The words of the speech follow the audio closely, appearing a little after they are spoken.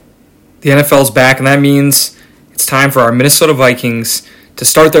The NFL's back, and that means it's time for our Minnesota Vikings to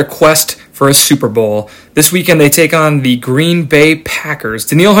start their quest for a Super Bowl. This weekend, they take on the Green Bay Packers.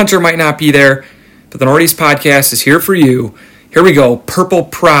 Daniil Hunter might not be there, but the Northeast Podcast is here for you. Here we go. Purple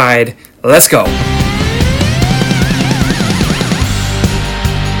Pride. Let's go.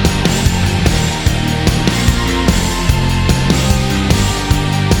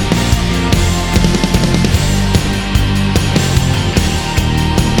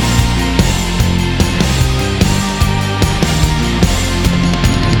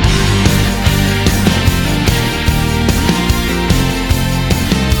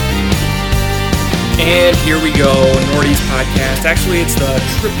 And here we go, Nordy's Podcast. Actually, it's the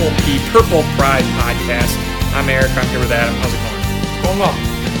Triple P Purple Pride Podcast. I'm Eric. I'm here with Adam. How's it going? Going well.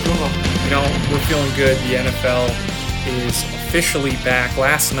 You know, we're feeling good. The NFL is officially back.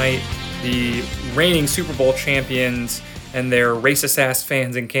 Last night, the reigning Super Bowl champions and their racist-ass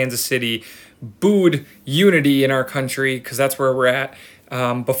fans in Kansas City booed unity in our country, because that's where we're at,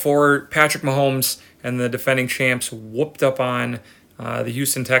 before Patrick Mahomes and the defending champs whooped up on the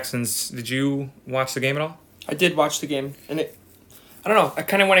Houston Texans. Did you watch the game at all? I did watch the game, and I don't know, I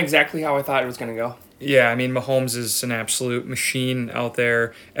kind of went exactly how I thought it was going to go. Yeah, I mean, Mahomes is an absolute machine out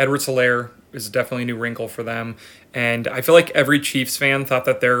there. Edwards-Helaire is definitely a new wrinkle for them. And I feel like every Chiefs fan thought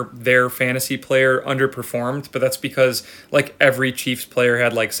that their fantasy player underperformed, but that's because, like, every Chiefs player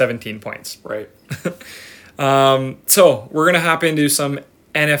had, like, 17 points. Right. So we're going to hop into some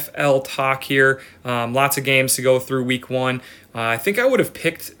NFL talk here. Lots of games to go through week one. I think I would have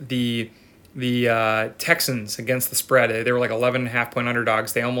picked the Texans against the spread. They were like 11.5-point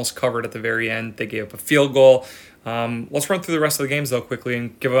underdogs. They almost covered at the very end. They gave up a field goal. Let's run through the rest of the games though quickly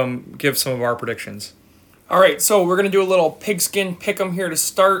and give some of our predictions. All right, so we're going to do a little pigskin pick'em here to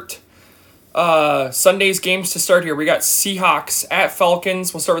start. Sunday's games to start here. We got Seahawks at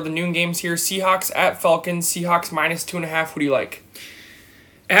Falcons. We'll start with the noon games here. Seahawks at Falcons. Seahawks minus 2.5. Who do you like?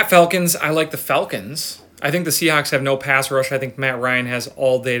 At Falcons, I like the Falcons. I think the Seahawks have no pass rush. I think Matt Ryan has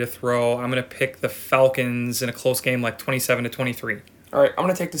all day to throw. I'm going to pick the Falcons in a close game like 27-23. All right, I'm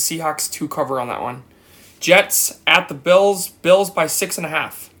going to take the Seahawks to cover on that one. Jets at the Bills. Bills by 6.5.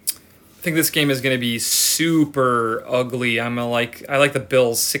 I think this game is going to be super ugly. I like the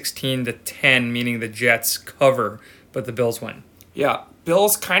Bills 16-10, meaning the Jets cover, but the Bills win. Yeah,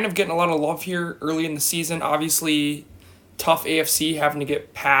 Bills kind of getting a lot of love here early in the season. Obviously, tough AFC having to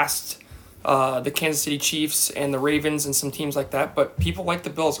get past the Kansas City Chiefs and the Ravens and some teams like that. But people like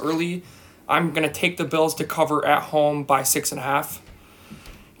the Bills early. I'm going to take the Bills to cover at home by 6.5.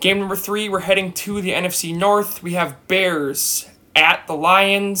 Game number 3, we're heading to the NFC North. We have Bears at the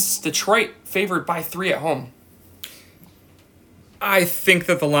Lions. Detroit favored by 3 at home. I think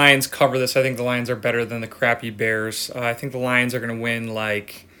that the Lions cover this. I think the Lions are better than the crappy Bears. I think the Lions are going to win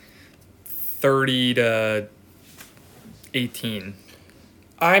like 30-18.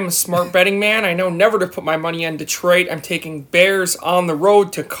 I'm a smart betting man. I know never to put my money on Detroit. I'm taking Bears on the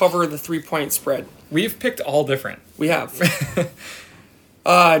road to cover the 3-point spread. We've picked all different. We have.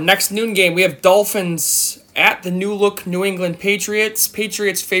 Next noon game, we have Dolphins at the new-look New England Patriots.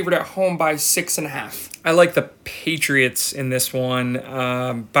 Patriots favored at home by 6.5. I like the Patriots in this one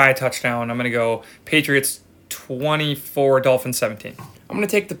by a touchdown. I'm going to go Patriots 24, Dolphins 17. I'm going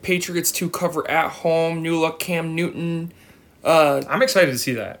to take the Patriots to cover at home. New-look Cam Newton. I'm excited to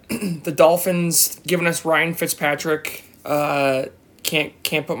see that. The Dolphins giving us Ryan Fitzpatrick.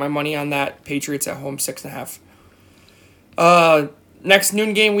 Can't put my money on that. Patriots at home 6.5. Next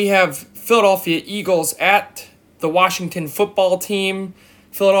noon game we have Philadelphia Eagles at the Washington Football Team.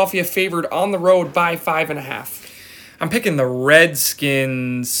 Philadelphia favored on the road by 5.5. I'm picking the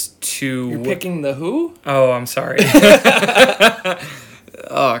Redskins to... You're picking the who? Oh, I'm sorry.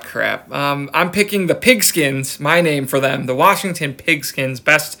 Oh, crap. I'm picking the Pigskins, my name for them. The Washington Pigskins,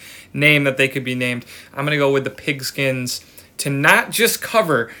 best name that they could be named. I'm going to go with the Pigskins to not just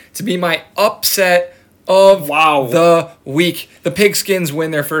cover, to be my upset of the week. The Pigskins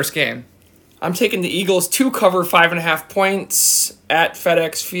win their first game. I'm taking the Eagles to cover 5.5 points at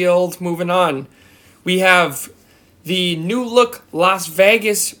FedEx Field. Moving on. We have the new-look Las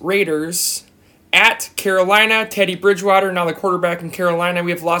Vegas Raiders at Carolina. Teddy Bridgewater, now the quarterback in Carolina.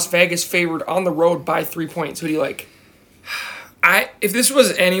 We have Las Vegas favored on the road by 3 points. Who do you like? If this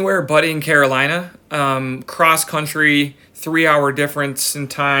was anywhere but in Carolina, cross-country, 3-hour difference in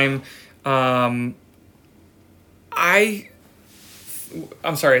time, I'm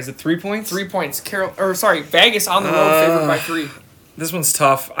sorry, is it 3 points? 3 points. Vegas on the road favored by 3. This one's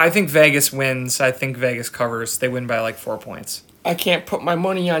tough. I think Vegas wins. I think Vegas covers. They win by like 4 points. I can't put my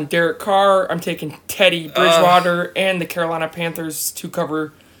money on Derek Carr. I'm taking Teddy Bridgewater and the Carolina Panthers to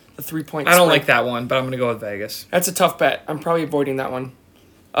cover the the 3-point I don't spread. like that one, but I'm going to go with Vegas. That's a tough bet. I'm probably avoiding that one.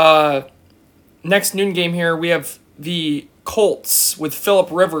 Next noon game here, we have the Colts with Phillip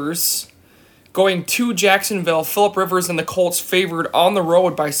Rivers going to Jacksonville. Phillip Rivers and the Colts favored on the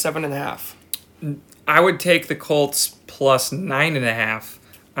road by 7.5. I would take the Colts plus 9.5.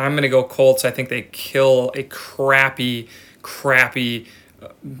 I'm going to go Colts. I think they kill a crappy,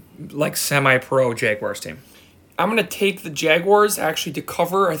 like semi-pro Jaguars team. I'm going to take the Jaguars actually to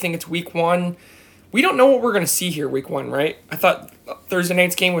cover. I think it's week 1. We don't know what we're going to see here week 1, right? I thought Thursday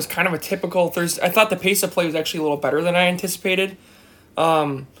night's game was kind of a typical Thursday. I thought the pace of play was actually a little better than I anticipated.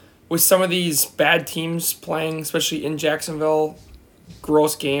 With some of these bad teams playing, especially in Jacksonville,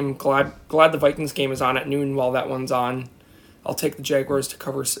 gross game. Glad the Vikings game is on at noon while that one's on. I'll take the Jaguars to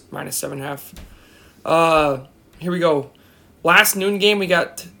cover minus 7.5. Here we go. Last noon game, we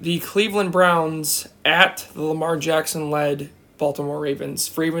got the Cleveland Browns at the Lamar Jackson-led Baltimore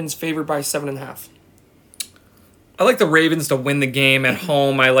Ravens. Ravens favored by 7.5. I like the Ravens to win the game at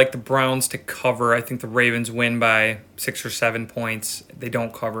home. I like the Browns to cover. I think the Ravens win by 6 or 7 points. They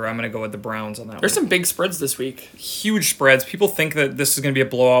don't cover. I'm going to go with the Browns on that There's one. some big spreads this week. Huge spreads. People think that this is going to be a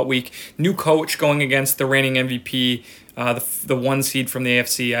blowout week. New coach going against the reigning MVP, the 1 seed from the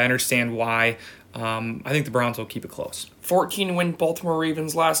AFC. I understand why. I think the Browns will keep it close. 14-win Baltimore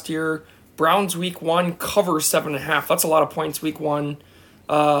Ravens last year. Browns week 1 cover 7.5. That's a lot of points week 1.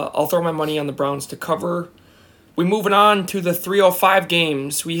 I'll throw my money on the Browns to cover. We're moving on to the 3:05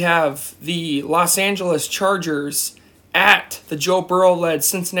 games. We have the Los Angeles Chargers at the Joe Burrow-led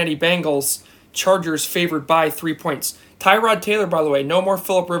Cincinnati Bengals. Chargers favored by 3 points. Tyrod Taylor, by the way, no more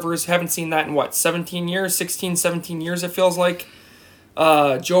Phillip Rivers. Haven't seen that in, 17 years? 16, 17 years, it feels like.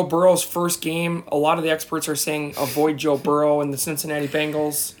 Joe Burrow's first game. A lot of the experts are saying avoid Joe Burrow and the Cincinnati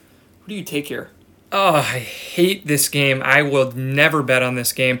Bengals. Who do you take here? Oh, I hate this game. I will never bet on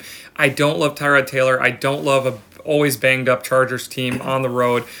this game. I don't love Tyrod Taylor. I don't love a always banged up Chargers team on the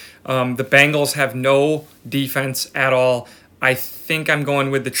road. The Bengals have no defense at all. I think I'm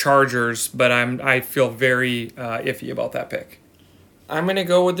going with the Chargers, but I feel very iffy about that pick. I'm going to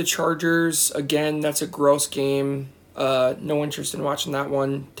go with the Chargers. Again, that's a gross game. No interest in watching that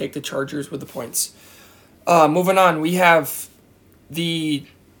one. Take the Chargers with the points. Moving on, we have the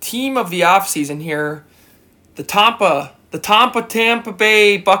team of the offseason here, the Tampa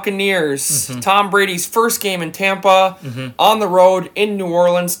Bay Buccaneers. Mm-hmm. Tom Brady's first game in Tampa, on the road in New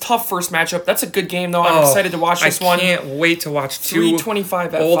Orleans. Tough first matchup. That's a good game, though. I'm excited to watch this one. I can't wait to watch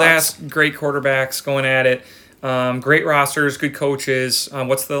 3:25 at old-ass great quarterbacks going at it. Great rosters, good coaches.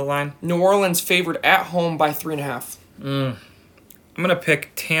 What's the line? New Orleans favored at home by 3.5. I'm going to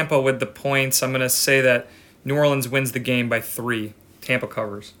pick Tampa with the points. I'm going to say that New Orleans wins the game by 3. Tampa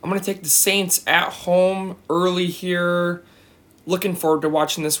covers. I'm going to take the Saints at home early here. Looking forward to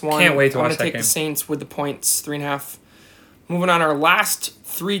watching this one. Can't wait to watch that game. I'm going to take the Saints with the points, 3.5. Moving on, our last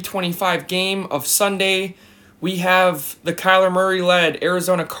 3:25 game of Sunday, we have the Kyler Murray-led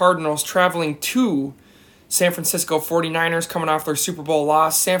Arizona Cardinals traveling to San Francisco 49ers coming off their Super Bowl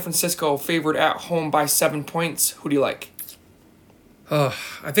loss. San Francisco favored at home by 7 points. Who do you like?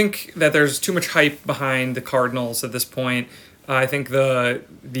 I think that there's too much hype behind the Cardinals at this point. I think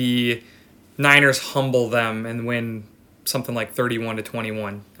the Niners humble them and win something like 31-21.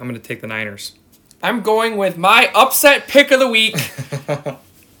 I'm going to take the Niners. I'm going with my upset pick of the week.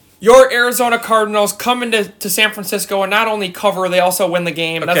 Your Arizona Cardinals come into San Francisco and not only cover, they also win the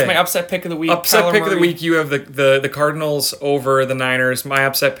game. Okay. That's my upset pick of the week. Upset pick of the week, you have the Cardinals over the Niners. My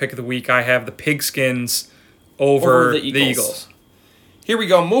upset pick of the week, I have the Pigskins over the Eagles. Here we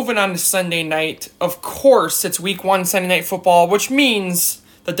go. Moving on to Sunday night. Of course, it's week 1 Sunday Night Football, which means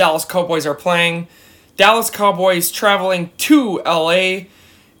the Dallas Cowboys are playing. Dallas Cowboys traveling to L.A.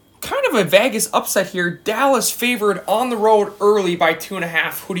 Kind of a Vegas upset here. Dallas favored on the road early by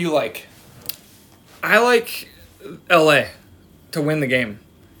 2.5. Who do you like? I like L.A. to win the game.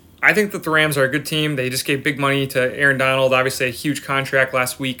 I think that the Rams are a good team. They just gave big money to Aaron Donald. Obviously, a huge contract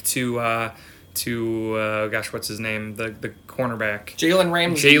last week to what's his name? The cornerback.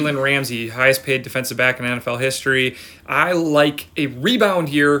 Jalen Ramsey, highest paid defensive back in NFL history. I like a rebound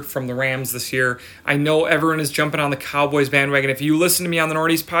here from the Rams this year. I know everyone is jumping on the Cowboys bandwagon. If you listen to me on the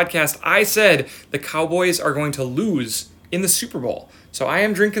Northeast podcast, I said the Cowboys are going to lose in the Super Bowl. So I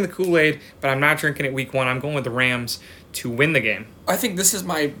am drinking the Kool-Aid, but I'm not drinking it week 1. I'm going with the Rams to win the game. I think this is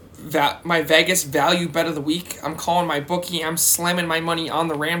my Vegas value bet of the week. I'm calling my bookie. I'm slamming my money on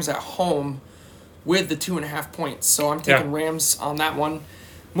the Rams at home with the 2.5 points. So I'm taking Rams on that one.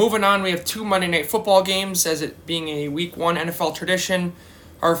 Moving on, we have 2 Monday Night Football games, as it being a Week 1 NFL tradition.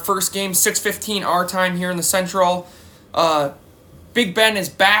 Our first game, 6:15 our time here in the Central. Big Ben is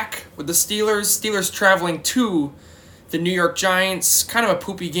back with the Steelers. Steelers traveling to the New York Giants. Kind of a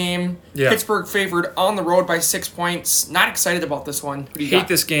poopy game. Yeah. Pittsburgh favored on the road by 6 points. Not excited about this one. Who do you Hate got?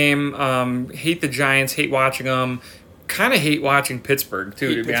 this game. Hate the Giants. Hate watching them. Kind of hate watching Pittsburgh,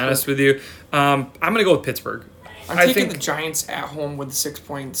 too, to be honest with you. I'm going to go with Pittsburgh. I'm taking the Giants at home with the 6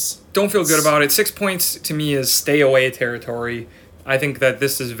 points. Don't feel good about it. 6 points to me is stay away territory. I think that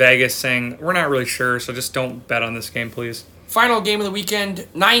this is Vegas saying, we're not really sure, so just don't bet on this game, please. Final game of the weekend,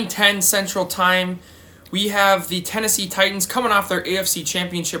 9:10 Central Time. We have the Tennessee Titans coming off their AFC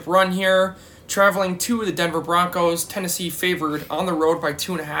Championship run here, traveling to the Denver Broncos. Tennessee favored on the road by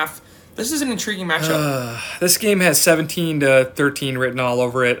 2.5. This is an intriguing matchup. This game has 17-13 written all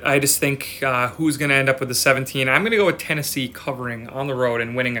over it. I just think who's going to end up with the 17. I'm going to go with Tennessee covering on the road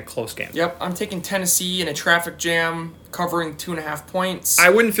and winning a close game. Yep, I'm taking Tennessee in a traffic jam, covering 2.5 points. I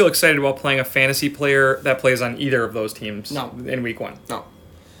wouldn't feel excited about playing a fantasy player that plays on either of those teams in week 1. No.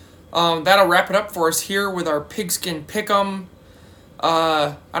 That'll wrap it up for us here with our Pigskin Pick'em.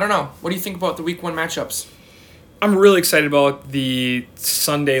 I don't know. What do you think about the week 1 matchups? I'm really excited about the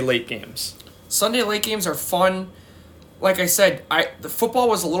Sunday late games. Sunday late games are fun. Like I said, the football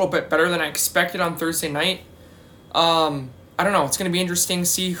was a little bit better than I expected on Thursday night. I don't know. It's going to be interesting to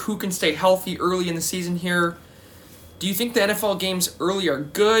see who can stay healthy early in the season here. Do you think the NFL games early are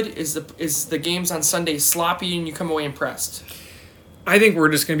good? Is the games on Sunday sloppy and you come away impressed? I think we're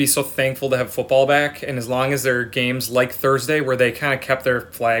just going to be so thankful to have football back, and as long as there are games like Thursday where they kind of kept their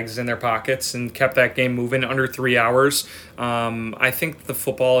flags in their pockets and kept that game moving under 3 hours, I think the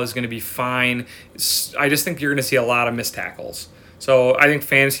football is going to be fine. I just think you're going to see a lot of missed tackles. So I think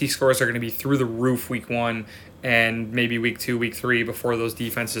fantasy scores are going to be through the roof week 1 and maybe week 2, week 3 before those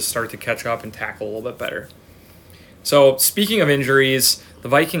defenses start to catch up and tackle a little bit better. So speaking of injuries, the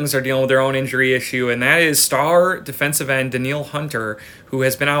Vikings are dealing with their own injury issue, and that is star defensive end Danielle Hunter, who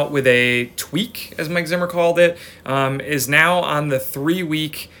has been out with a tweak, as Mike Zimmer called it, is now on the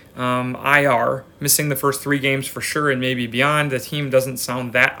 3-week IR, missing the first 3 games for sure and maybe beyond. The team doesn't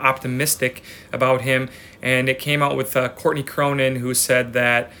sound that optimistic about him, and it came out with Courtney Cronin, who said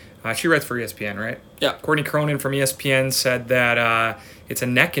that she writes for ESPN, right? Yeah. Courtney Cronin from ESPN said that it's a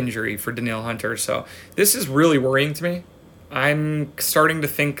neck injury for Danielle Hunter. So this is really worrying to me. I'm starting to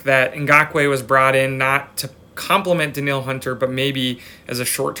think that Ngakoue was brought in not to complement Danielle Hunter, but maybe as a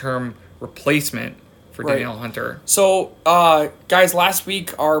short-term replacement for Danielle Hunter. So, guys, last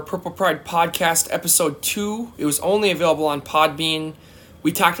week, our Purple Pride podcast, episode 2, it was only available on Podbean.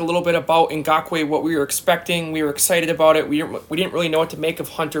 We talked a little bit about Ngakoue, what we were expecting. We were excited about it. We didn't really know what to make of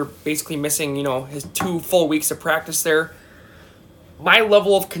Hunter basically missing, his 2 full weeks of practice there. My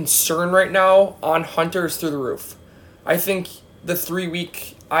level of concern right now on Hunter is through the roof. I think the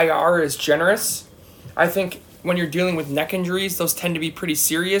 3-week IR is generous. I think when you're dealing with neck injuries, those tend to be pretty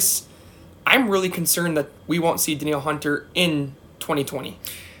serious. I'm really concerned that we won't see Danielle Hunter in 2020.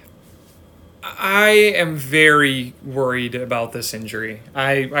 I am very worried about this injury.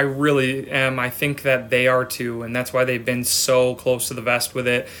 I really am. I think that they are too, and that's why they've been so close to the vest with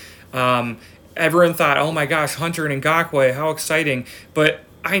it. Everyone thought, oh my gosh, Hunter and Ngakoue, how exciting. But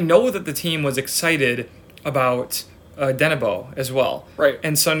I know that the team was excited about Denebo as well. Right.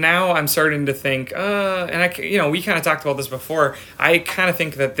 And so now I'm starting to think, we kind of talked about this before. I kind of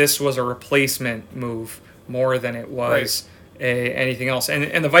think that this was a replacement move more than it was anything else.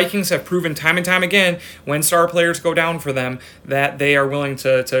 And the Vikings have proven time and time again, when star players go down for them, that they are willing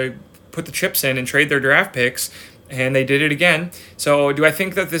to put the chips in and trade their draft picks. And they did it again. So do I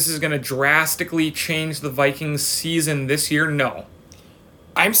think that this is going to drastically change the Vikings season this year? No.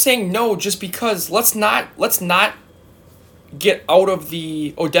 I'm saying no just because let's not get out of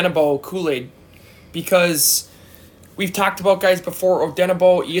the Odenigbo Kool-Aid, because we've talked about guys before.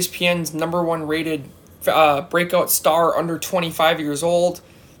 Odenigbo, ESPN's number 1 rated breakout star under 25 years old.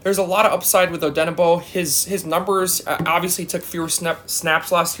 There's a lot of upside with Odenigbo. His numbers obviously took fewer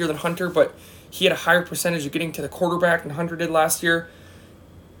snaps last year than Hunter, but he had a higher percentage of getting to the quarterback than Hunter did last year.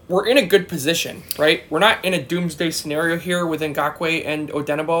 We're in a good position, right? We're not in a doomsday scenario here with Ngakoue and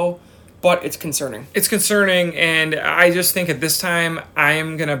Odenigbo, but it's concerning. It's concerning, and I just think at this time I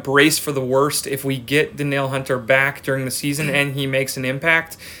am going to brace for the worst. If we get Danielle Hunter back during the season and he makes an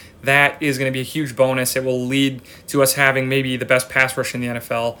impact, that is going to be a huge bonus. It will lead to us having maybe the best pass rush in the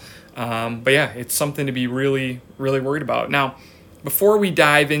NFL. But yeah, it's something to be really, really worried about. Now, before we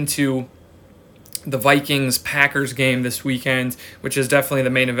dive into the Vikings-Packers game this weekend, which is definitely the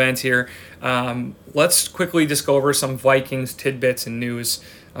main event here, let's quickly just go over some Vikings tidbits and news.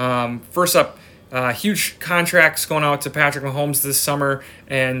 First up, huge contracts going out to Patrick Mahomes this summer,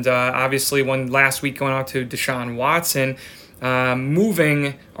 and obviously one last week going out to Deshaun Watson.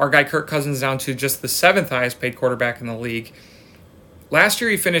 moving our guy Kirk Cousins down to just the 7th highest paid quarterback in the league. Last year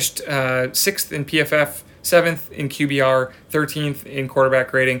he finished 6th in PFF, 7th in QBR, 13th in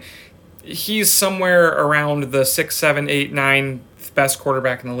quarterback rating. He's somewhere around the 6, 7, 8, 9th best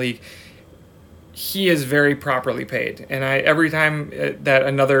quarterback in the league. He is very properly paid. And every time that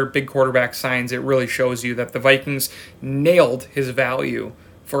another big quarterback signs, it really shows you that the Vikings nailed his value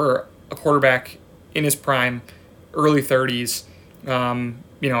for a quarterback in his prime, early 30s,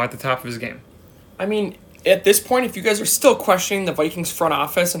 at the top of his game. I mean, at this point, if you guys are still questioning the Vikings front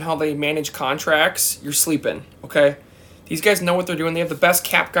office and how they manage contracts, you're sleeping, okay? These guys know what they're doing. They have the best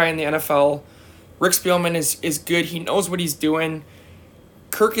cap guy in the NFL. Rick Spielman is good. He knows what he's doing.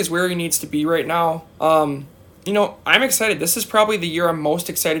 Kirk is where he needs to be right now. I'm excited. This is probably the year I'm most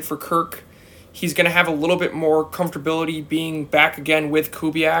excited for Kirk. He's going to have a little bit more comfortability being back again with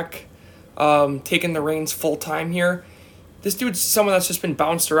Kubiak, taking the reins full-time here. This dude's someone that's just been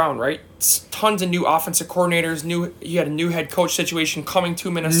bounced around, right? Tons of new offensive coordinators. You had a new head coach situation coming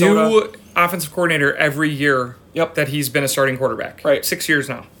to Minnesota. New offensive coordinator every year that he's been a starting quarterback. Right. 6 years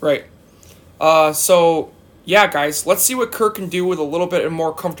now. Right. Guys, let's see what Kirk can do with a little bit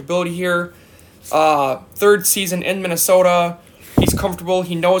more comfortability here. 3rd season in Minnesota. He's comfortable.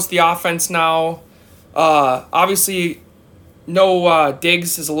 He knows the offense now. Obviously, no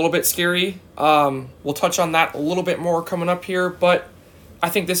Diggs is a little bit scary. We'll touch on that a little bit more coming up here, but I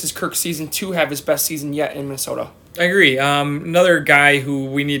think this is Kirk's season to have his best season yet in Minnesota. I agree. Another guy who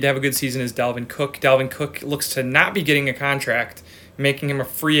we need to have a good season is Dalvin Cook. Dalvin Cook looks to not be getting a contract, making him a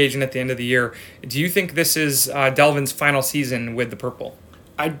free agent at the end of the year. Do you think this is Dalvin's final season with the Purple?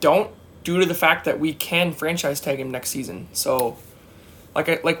 I don't, due to the fact that we can franchise tag him next season. So,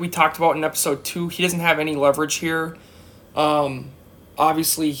 like we talked about in episode 2, he doesn't have any leverage here.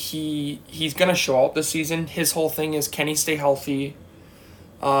 Obviously, he's going to show out this season. His whole thing is, can he stay healthy?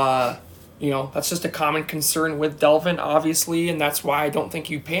 That's just a common concern with Dalvin, obviously, and that's why I don't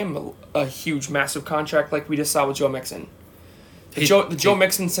think you pay him a huge, massive contract like we just saw with Joe Mixon. The Joe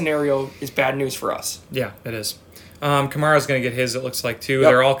Mixon scenario is bad news for us. Yeah, it is. Kamara's going to get his, it looks like, too. Yep.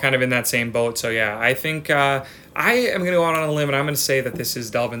 They're all kind of in that same boat. So, yeah, I think I am going to go out on a limb, and I'm going to say that this is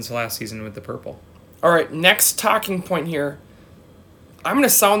Dalvin's last season with the Purple. All right, next talking point here. I'm going to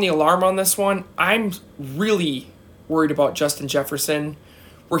sound the alarm on this one. I'm really worried about Justin Jefferson.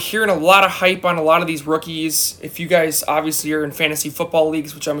 We're hearing a lot of hype on a lot of these rookies. If you guys obviously are in fantasy football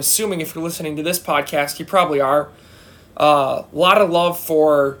leagues, which I'm assuming if you're listening to this podcast, you probably are. A lot of love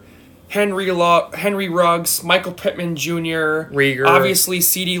for Henry Ruggs, Michael Pittman Jr., Rieger. Obviously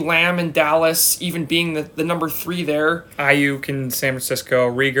CeeDee Lamb in Dallas, even being the number 3 there. Ayuk in San Francisco,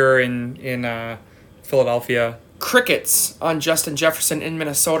 Rieger in Philadelphia. Crickets on Justin Jefferson in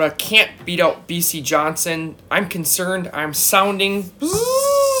Minnesota. Can't beat out BC Johnson. I'm concerned. I'm sounding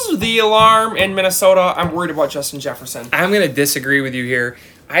the alarm in Minnesota. I'm worried about Justin Jefferson. I'm going to disagree with you here.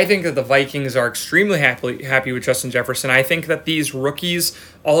 I think that the Vikings are extremely happy with Justin Jefferson. I think that these rookies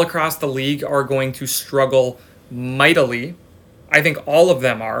all across the league are going to struggle mightily. I think all of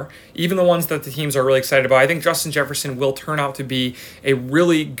them are, even the ones that the teams are really excited about. I think Justin Jefferson will turn out to be a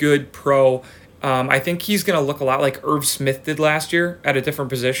really good pro. I think he's going to look a lot like Irv Smith did last year at a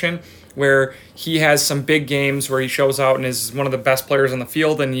different position, where he has some big games where he shows out and is one of the best players on the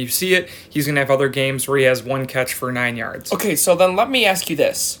field, and you see it. He's going to have other games where he has one catch for 9 yards. Okay, so then let me ask you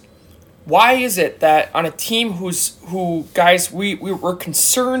this. Why is it that on a team we're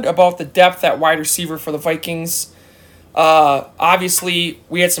concerned about the depth at wide receiver for the Vikings? Obviously,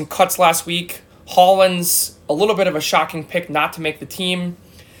 we had some cuts last week. Holland's a little bit of a shocking pick not to make the team.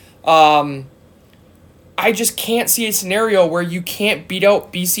 I just can't see a scenario where you can't beat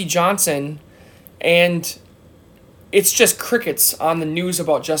out BC Johnson, and it's just crickets on the news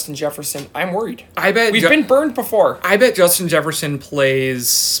about Justin Jefferson. I'm worried. I bet we've been burned before. I bet Justin Jefferson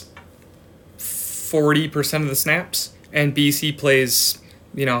plays 40% of the snaps, and BC plays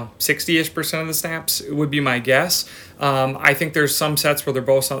 60-ish% of the snaps. It would be my guess. I think there's some sets where they're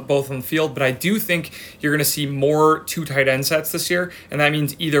both on the field, but I do think you're going to see more 2 tight end sets this year, and that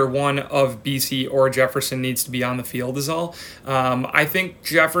means either one of BC or Jefferson needs to be on the field is all. I think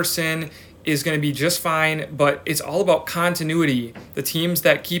Jefferson is going to be just fine, but it's all about continuity. The teams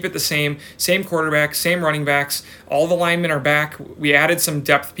that keep it the same quarterback, same running backs, all the linemen are back. We added some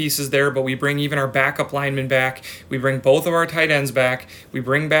depth pieces there, but we bring even our backup linemen back. We bring both of our tight ends back. We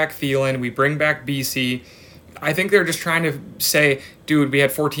bring back Thielen. We bring back BC. I think they're just trying to say, dude, we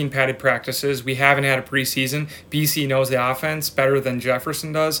had 14 padded practices. We haven't had a preseason. BC knows the offense better than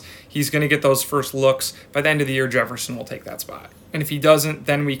Jefferson does. He's going to get those first looks. By the end of the year, Jefferson will take that spot. And if he doesn't,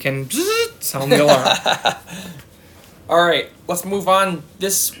 then we can sound the alarm. All right, let's move on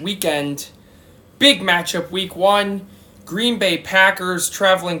this weekend. Big matchup, week 1. Green Bay Packers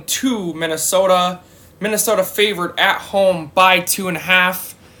traveling to Minnesota. Minnesota favored at home by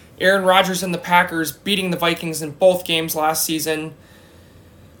 2.5. Aaron Rodgers and the Packers beating the Vikings in both games last season.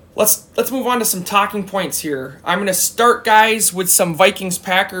 Let's move on to some talking points here. I'm going to start, guys, with some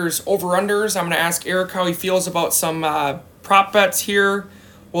Vikings-Packers over-unders. I'm going to ask Eric how he feels about some prop bets here.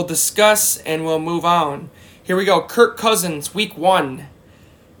 We'll discuss, and we'll move on. Here we go. Kirk Cousins, week 1.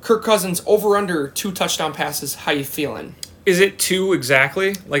 Kirk Cousins over-under 2 touchdown passes. How you feeling? Is it 2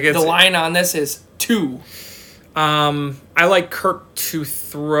 exactly? Like it's The line on this is 2. I like Kirk to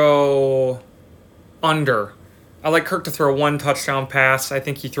throw under. I like Kirk to throw 1 touchdown pass. I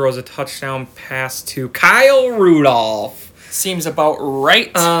think he throws a touchdown pass to Kyle Rudolph. Seems about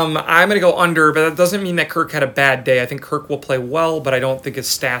right. I'm going to go under, but that doesn't mean that Kirk had a bad day. I think Kirk will play well, but I don't think his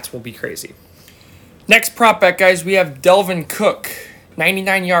stats will be crazy. Next prop bet, guys, we have Dalvin Cook,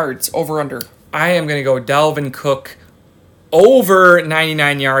 99 yards, over-under. I am going to go Dalvin Cook over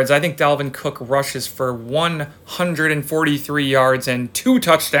 99 yards. I think Dalvin Cook rushes for 143 yards and 2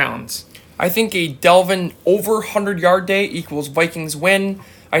 touchdowns. I think a Dalvin over 100-yard day equals Vikings win.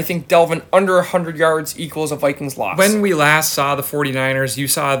 I think Dalvin under 100 yards equals a Vikings loss. When we last saw the 49ers, you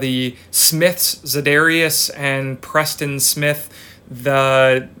saw the Smiths, Zadarius and Preston Smith,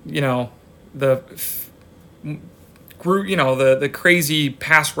 the crazy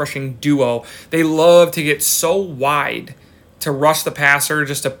pass rushing duo. They love to get so wide to rush the passer,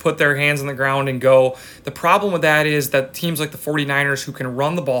 just to put their hands on the ground and go. The problem with that is that teams like the 49ers, who can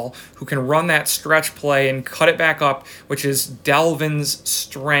run the ball, who can run that stretch play and cut it back up, which is Dalvin's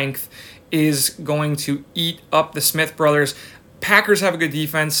strength, is going to eat up the Smith brothers. Packers have a good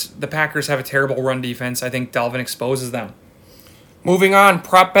defense. The Packers have a terrible run defense. I think Dalvin exposes them. Moving on,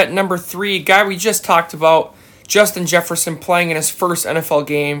 prop bet number 3, guy we just talked about, Justin Jefferson playing in his first NFL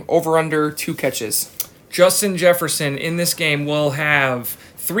game, over under 2 catches. Justin Jefferson in this game will have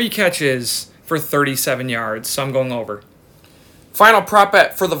 3 catches for 37 yards, so I'm going over. Final prop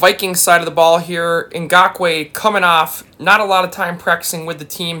bet for the Vikings side of the ball here. Ngakoue coming off not a lot of time practicing with the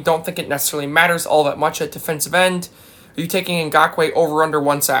team. Don't think it necessarily matters all that much at defensive end. Are you taking Ngakoue over under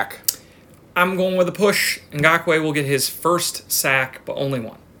 1 sack? I'm going with a push. Ngakoue will get his first sack, but only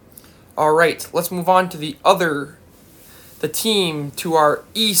 1. All right, let's move on to the team to our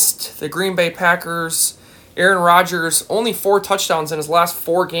east, the Green Bay Packers. Aaron Rodgers, only 4 touchdowns in his last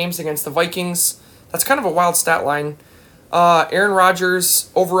 4 games against the Vikings. That's kind of a wild stat line. Aaron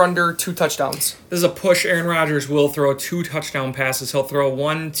Rodgers, over under 2 touchdowns. This is a push. Aaron Rodgers will throw 2 touchdown passes. He'll throw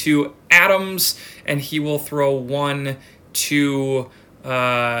 1 to Adams, and he will throw 1 to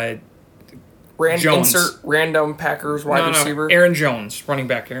Jones. Insert random Packers wide receiver. Aaron Jones, running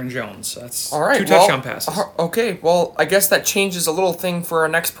back Aaron Jones. That's all right, 2 touchdown passes. Okay, well, I guess that changes a little thing for our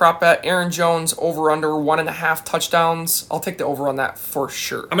next prop bet. Aaron Jones, over under 1.5 touchdowns. I'll take the over on that for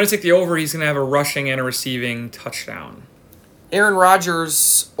sure. I'm going to take the over. He's going to have a rushing and a receiving touchdown. Aaron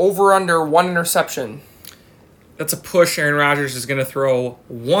Rodgers, over under 1 interception. That's a push. Aaron Rodgers is going to throw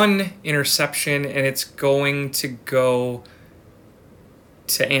 1 interception, and it's going to go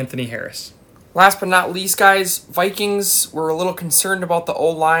to Anthony Harris. Last but not least, guys, Vikings were a little concerned about the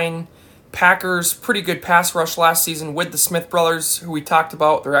O-line. Packers, pretty good pass rush last season with the Smith brothers, who we talked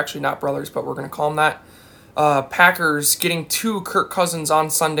about. They're actually not brothers, but we're going to call them that. Packers getting 2 Kirk Cousins on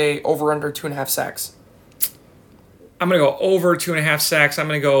Sunday, over under 2.5 sacks. I'm going to go over 2.5 sacks. I'm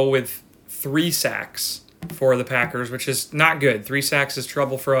going to go with 3 sacks for the Packers, which is not good. 3 sacks is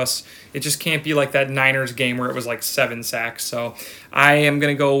trouble for us. It just can't be like that Niners game where it was like 7 sacks. So I am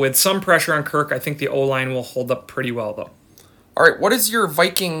going to go with some pressure on Kirk. I think the O-line will hold up pretty well, though. All right, what is your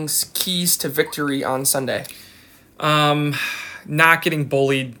Vikings' keys to victory on Sunday? Not getting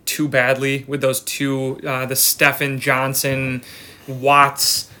bullied too badly with those 2, the Stephen Johnson,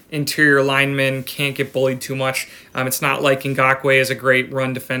 Watts interior linemen can't get bullied too much. It's not like Ngakoue is a great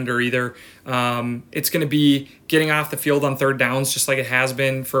run defender either. It's going to be getting off the field on 3rd downs, just like it has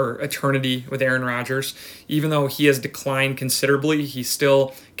been for eternity with Aaron Rodgers. Even though he has declined considerably, he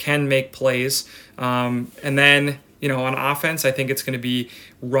still can make plays. And then, on offense, I think it's going to be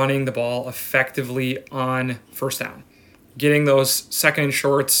running the ball effectively on 1st down. Getting those 2nd and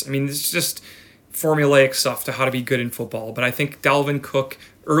shorts. I mean, it's just formulaic stuff to how to be good in football. But I think Dalvin Cook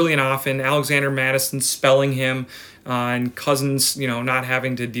early and often, Alexander Madison spelling him, and Cousins, not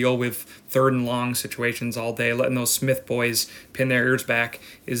having to deal with 3rd and long situations all day, letting those Smith boys pin their ears back,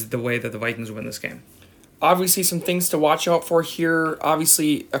 is the way that the Vikings win this game. Obviously, some things to watch out for here.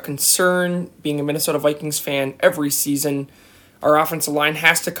 Obviously, a concern, being a Minnesota Vikings fan every season. Our offensive line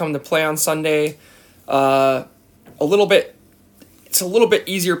has to come to play on Sunday. It's a little bit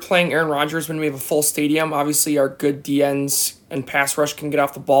easier playing Aaron Rodgers when we have a full stadium. Obviously, our good DNs and pass rush can get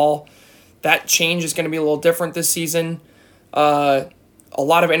off the ball. That change is going to be a little different this season. A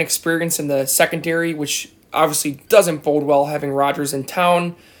lot of inexperience in the secondary, which obviously doesn't bode well having Rodgers in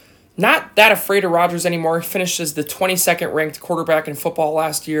town. Not that afraid of Rodgers anymore. He finished as the 22nd ranked quarterback in football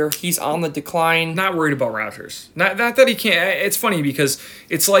last year. He's on the decline. Not worried about Rodgers. Not that he can't. It's funny because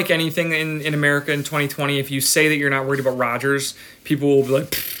it's like anything in America in 2020. If you say that you're not worried about Rodgers, people will be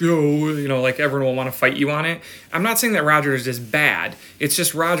like, like everyone will want to fight you on it. I'm not saying that Rodgers is bad. It's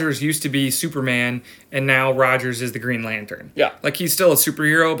just Rodgers used to be Superman, and now Rodgers is the Green Lantern. Yeah. Like, he's still a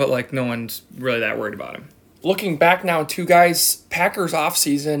superhero, but like no one's really that worried about him. Looking back now, too, guys, Packers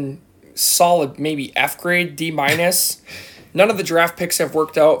offseason, solid, maybe F grade, D-. None of the draft picks have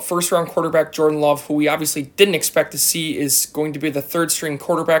worked out. First-round quarterback Jordan Love, who we obviously didn't expect to see, is going to be the third-string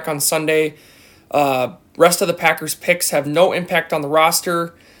quarterback on Sunday. Rest of the Packers picks have no impact on the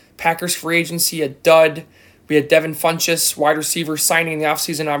roster. Packers free agency, a dud. We had Devin Funchess, wide receiver, signing in the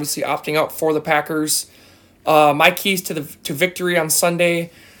offseason, obviously opting out for the Packers. My keys to victory on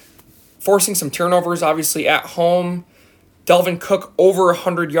Sunday, forcing some turnovers, obviously, at home. Delvin Cook over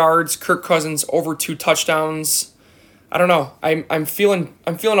 100 yards. Kirk Cousins over 2 touchdowns. I don't know. I'm feeling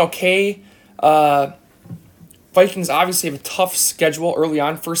okay. Vikings obviously have a tough schedule early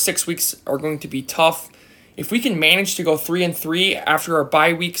on. First 6 weeks are going to be tough. If we can manage to go 3-3 after our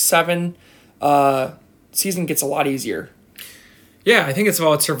bye week 7, season gets a lot easier. Yeah, I think it's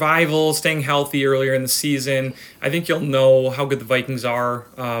about survival, staying healthy earlier in the season. I think you'll know how good the Vikings are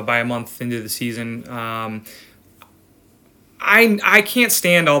by a month into the season. I can't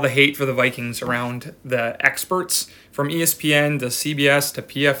stand all the hate for the Vikings around the experts, from ESPN to CBS to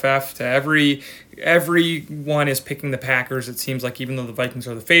PFF to everyone is picking the Packers, it seems like, even though the Vikings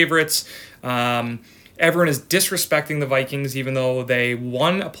are the favorites. Everyone is disrespecting the Vikings, even though they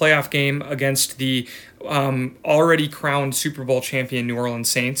won a playoff game against the already crowned Super Bowl champion New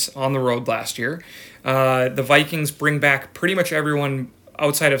Orleans Saints on the road last year. The Vikings bring back pretty much everyone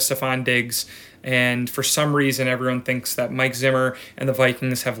outside of Stephon Diggs, and for some reason everyone thinks that Mike Zimmer and the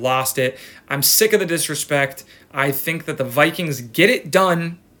Vikings have lost it. I'm sick of the disrespect. I think that the Vikings get it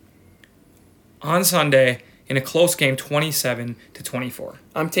done on Sunday in a close game, 27-24.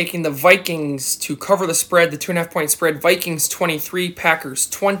 I'm taking the Vikings to cover the spread, the 2.5-point spread. Vikings 23, Packers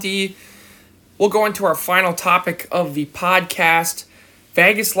 20. We'll go into our final topic of the podcast.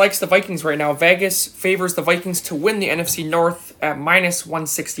 Vegas likes the Vikings right now. Vegas favors the Vikings to win the NFC North at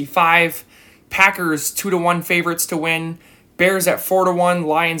 -165. Packers 2-1 favorites to win. Bears at 4-1.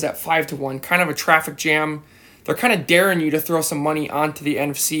 Lions at 5-1. Kind of a traffic jam. They're kind of daring you to throw some money onto the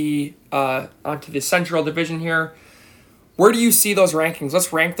NFC, onto the Central Division here. Where do you see those rankings?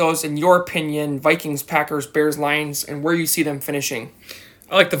 Let's rank those in your opinion. Vikings, Packers, Bears, Lions, and where you see them finishing.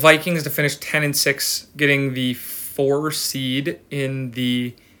 I like the Vikings to finish 10-6, getting the 4 seed in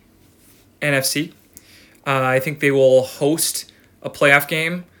the NFC. I think they will host a playoff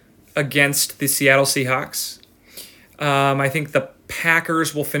game against the Seattle Seahawks. I think the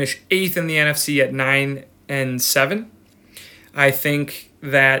Packers will finish 8th in the NFC at 9-7. I think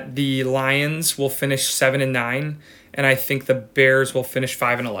that the Lions will finish 7-9, and I think the Bears will finish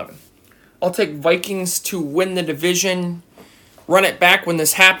 5-11. I'll take Vikings to win the division. Run it back when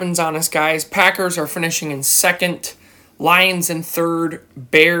this happens on us, guys. Packers are finishing in 2nd. Lions in 3rd.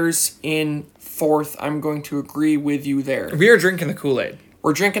 Bears in 4th. I'm going to agree with you there. We are drinking the Kool-Aid.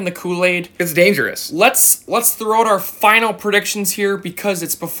 We're drinking the Kool-Aid. It's dangerous. Let's throw out our final predictions here because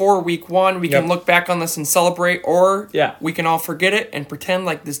it's before week 1. We can look back on this and celebrate, or we can all forget it and pretend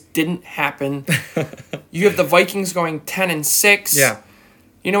like this didn't happen. You have the Vikings going 10-6. Yeah.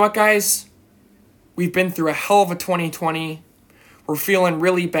 You know what, guys? We've been through a hell of a 2020. We're feeling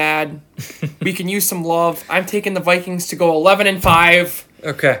really bad. We can use some love. I'm taking the Vikings to go 11-5.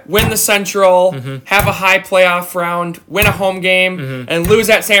 Okay. Win the Central, have a high playoff round, win a home game, and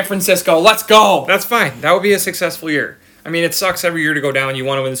lose at San Francisco. Let's go. That's fine. That would be a successful year. I mean, it sucks every year to go down. You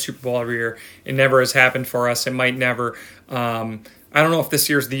want to win the Super Bowl every year. It never has happened for us. It might never. I don't know if this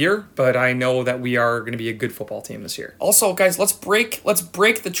year's the year, but I know that we are going to be a good football team this year. Also, guys, let's break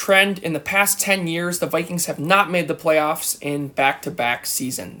the trend. In the past 10 years, the Vikings have not made the playoffs in back-to-back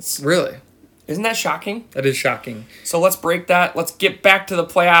seasons. Really? Isn't that shocking? That is shocking. So let's break that. Let's get back to the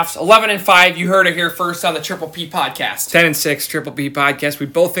playoffs. 11-5. You heard it here first on the Triple P podcast. 10-6 Triple P podcast. We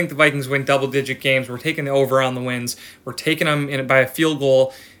both think the Vikings win double-digit games. We're taking the over on the wins. We're taking them by a field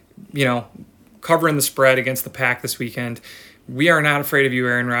goal. Covering the spread against the Pack this weekend. We are not afraid of you,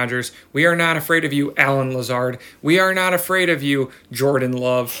 Aaron Rodgers. We are not afraid of you, Alan Lazard. We are not afraid of you, Jordan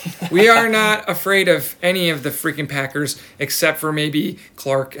Love. We are not afraid of any of the freaking Packers except for maybe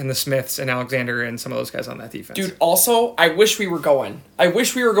Clark and the Smiths and Alexander and some of those guys on that defense. Dude, also, I wish we were going. I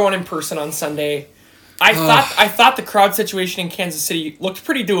wish we were going in person on Sunday. I thought the crowd situation in Kansas City looked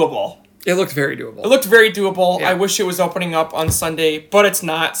pretty doable. It looked very doable. It looked very doable. Yeah. I wish it was opening up on Sunday, but it's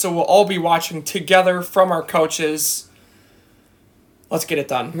not. So we'll all be watching together from our couches. Let's get it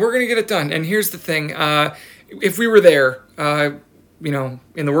done. We're going to get it done. And here's the thing. If we were there, in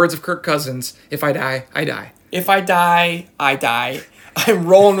the words of Kirk Cousins, if I die, I die. If I die, I die. I'm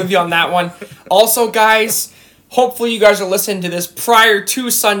rolling with you on that one. Also, guys, hopefully you guys are listening to this prior to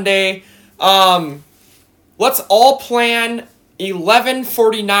Sunday. Let's all plan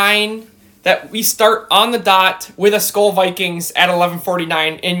 11:49 that we start on the dot with a Skol Vikings at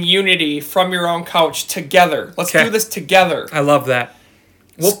 11:49 in unity from your own couch together. Let's do this together. I love that.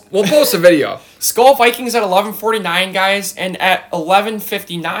 We'll post a video. Skol Vikings at 11:49, guys, and at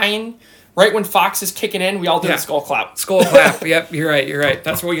 11:59, right when Fox is kicking in, we all do the Skol Clap. Skol Clap. Yep, you're right.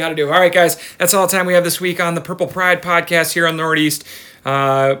 That's what we got to do. All right, guys, that's all the time we have this week on the Purple Pride podcast here on Northeast.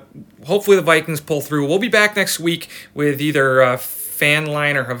 Hopefully the Vikings pull through. We'll be back next week with either fan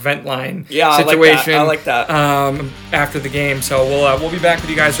line or event line situation. I like that. After the game, so we'll be back with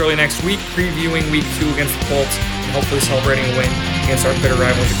you guys early next week, previewing Week 2 against the Colts and hopefully celebrating a win against our bitter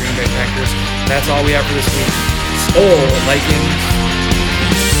rivals, the Green Bay Packers. And that's all we have for this week. Skol Vikings.